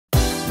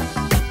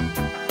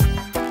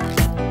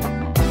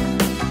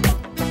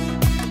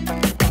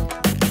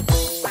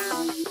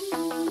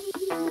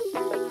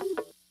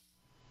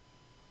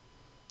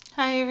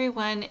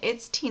everyone,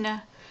 it's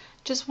Tina.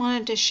 Just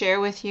wanted to share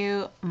with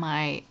you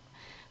my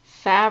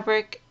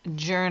fabric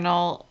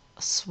journal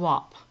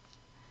swap.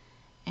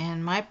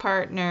 And my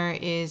partner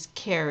is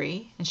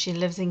Carrie, and she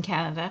lives in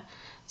Canada.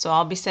 So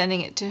I'll be sending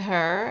it to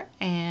her,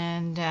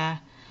 and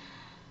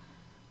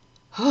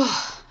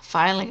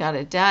finally got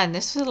it done.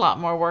 This was a lot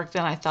more work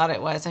than I thought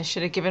it was. I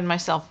should have given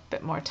myself a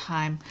bit more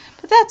time,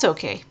 but that's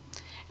okay.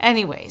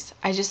 Anyways,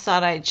 I just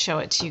thought I'd show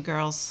it to you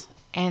girls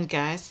and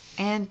guys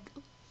and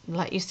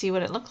let you see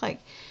what it looked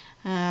like.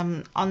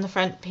 On the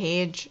front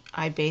page,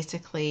 I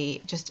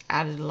basically just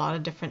added a lot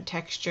of different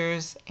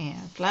textures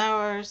and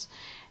flowers,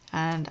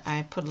 and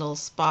I put a little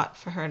spot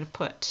for her to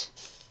put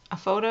a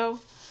photo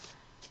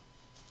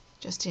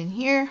just in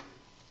here.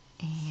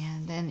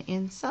 And then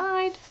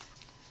inside,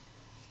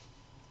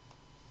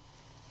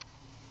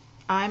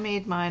 I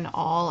made mine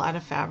all out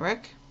of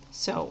fabric,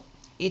 so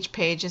each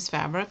page is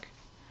fabric,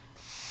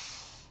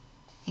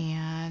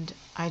 and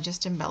I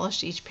just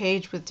embellished each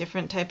page with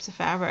different types of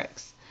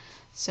fabrics.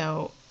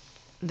 So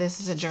this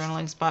is a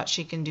journaling spot.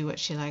 She can do what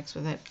she likes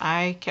with it.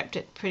 I kept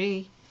it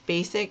pretty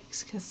basic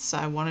because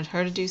I wanted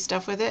her to do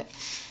stuff with it.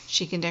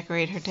 She can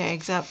decorate her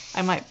tags up.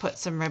 I might put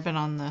some ribbon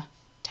on the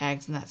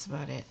tags, and that's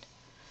about it,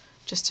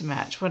 just to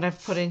match what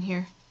I've put in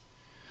here.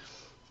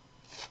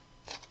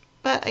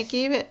 But I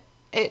gave it,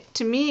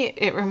 to me,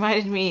 it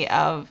reminded me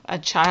of a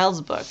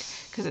child's book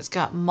because it's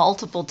got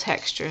multiple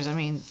textures. I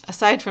mean,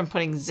 aside from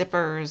putting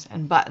zippers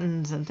and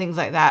buttons and things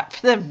like that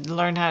for them to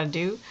learn how to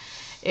do,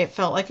 it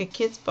felt like a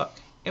kid's book.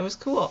 It was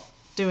cool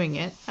doing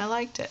it. I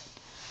liked it.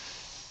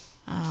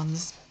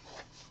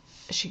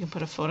 She can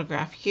put a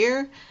photograph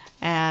here,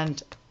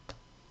 and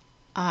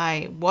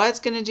I was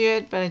going to do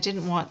it, but I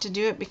didn't want to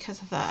do it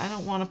because of that. I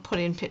don't want to put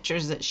in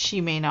pictures that she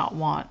may not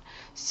want.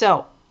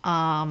 So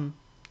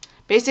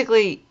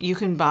basically you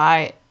can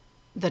buy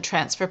the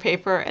transfer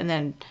paper and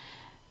then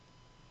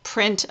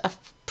print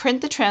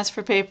the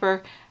transfer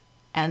paper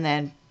and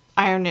then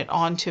iron it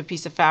onto a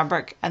piece of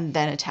fabric and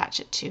then attach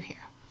it to here.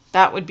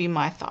 That would be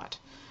my thought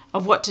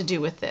of what to do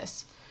with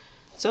this.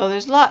 So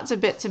there's lots of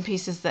bits and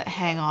pieces that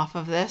hang off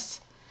of this,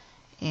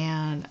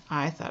 and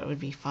I thought it would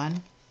be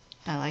fun.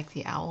 I like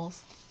the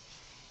owls.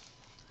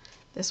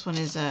 This one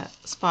is a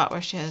spot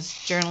where she has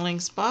journaling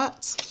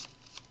spots.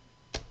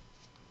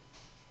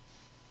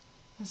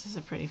 This is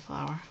a pretty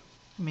flower.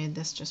 I made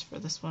this just for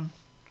this one.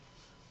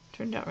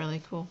 Turned out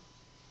really cool.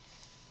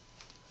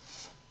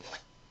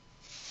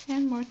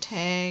 And more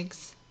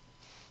tags.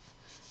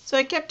 So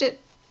I kept it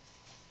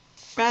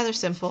rather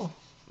simple,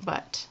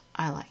 but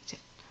I liked it.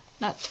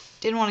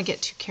 Didn't want to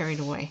get too carried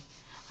away.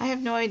 I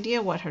have no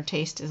idea what her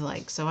taste is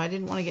like, so I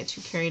didn't want to get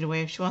too carried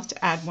away. If she wants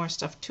to add more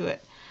stuff to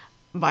it,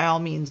 by all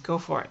means, go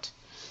for it.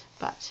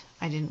 But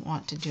I didn't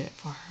want to do it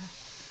for her.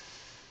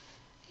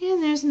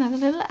 And there's another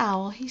little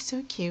owl. He's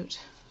so cute.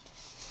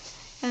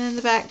 And then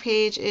the back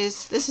page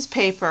is, this is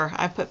paper.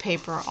 I put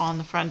paper on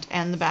the front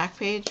and the back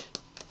page.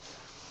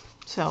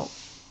 So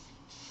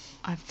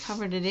I've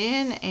covered it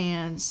in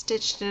and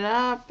stitched it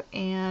up,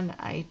 and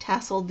I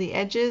tasseled the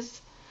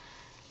edges.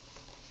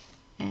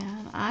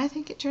 And I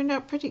think it turned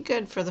out pretty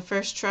good for the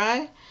first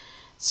try.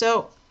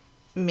 So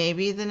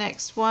maybe the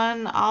next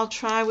one I'll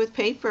try with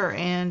paper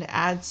and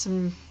add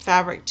some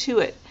fabric to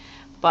it.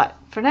 But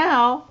for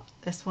now,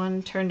 this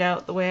one turned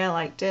out the way I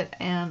liked it,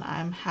 and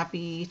I'm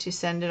happy to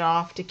send it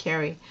off to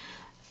Carrie.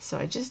 So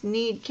I just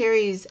need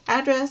Carrie's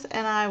address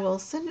and I will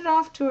send it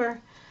off to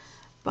her.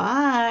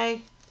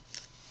 Bye.